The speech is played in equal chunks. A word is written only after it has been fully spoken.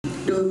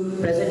to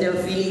present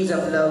our feelings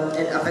of love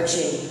and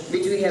affection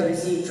which we have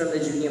received from the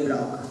junior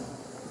block.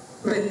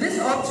 With this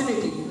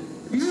opportunity,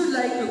 we would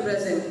like to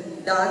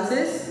present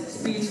dances,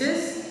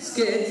 speeches,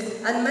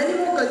 skits and many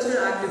more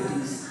cultural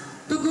activities.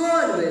 To go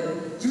on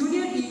with,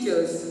 junior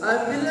teachers are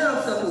a pillar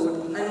of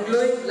support and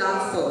glowing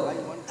lamps for.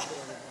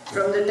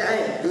 From the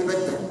time we were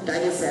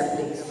tiny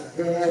saplings,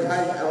 they have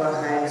helped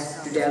our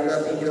hands to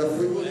develop into a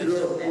fully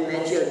grown and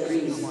mature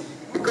trees.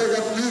 Because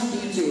of you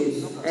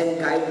teachers and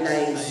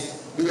guidelines,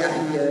 we are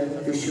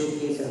here to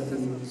showcase our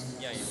feelings.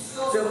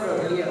 So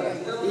from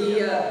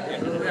here, the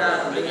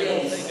program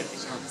begins.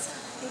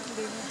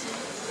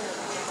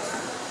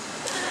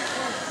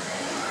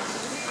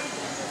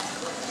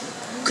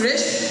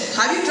 Krish,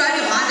 have you tried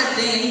your hand at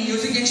playing any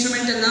music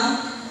instrument till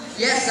now?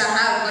 Yes, I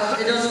have,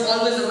 but it was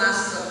always a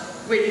massacre.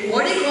 Wait,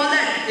 what do you call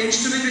that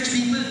instrument which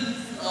people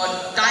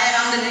tie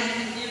around the neck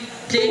and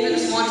play with a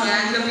small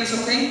triangular piece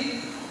of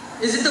thing?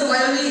 Is it the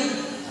violin?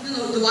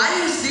 No, the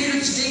violin is played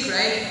with a stick,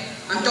 right?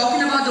 I'm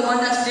talking about the one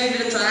that's played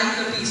with a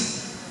triangular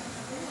piece.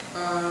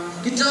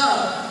 Guitar.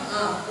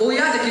 Oh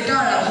yeah, the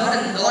guitar, I've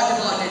heard a lot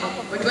about it,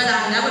 but well,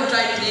 I've never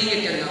tried playing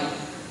it till now.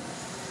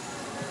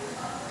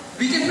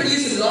 We can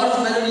produce a lot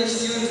of melodious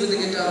tunes with the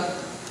guitar.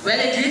 Well,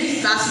 it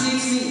really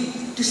fascinates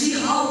me to see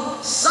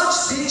how such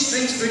thin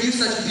strings produce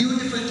such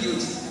beautiful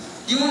tunes.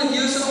 Do you want to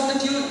hear some of the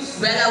tunes?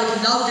 Well, I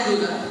would love to do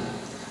that.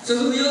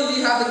 So here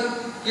we have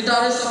the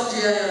guitarist of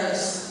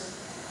JIRS.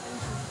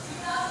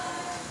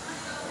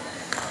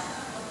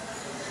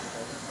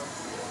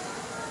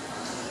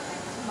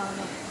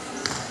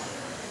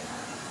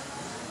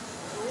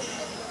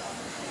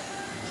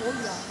 Oh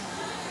yeah.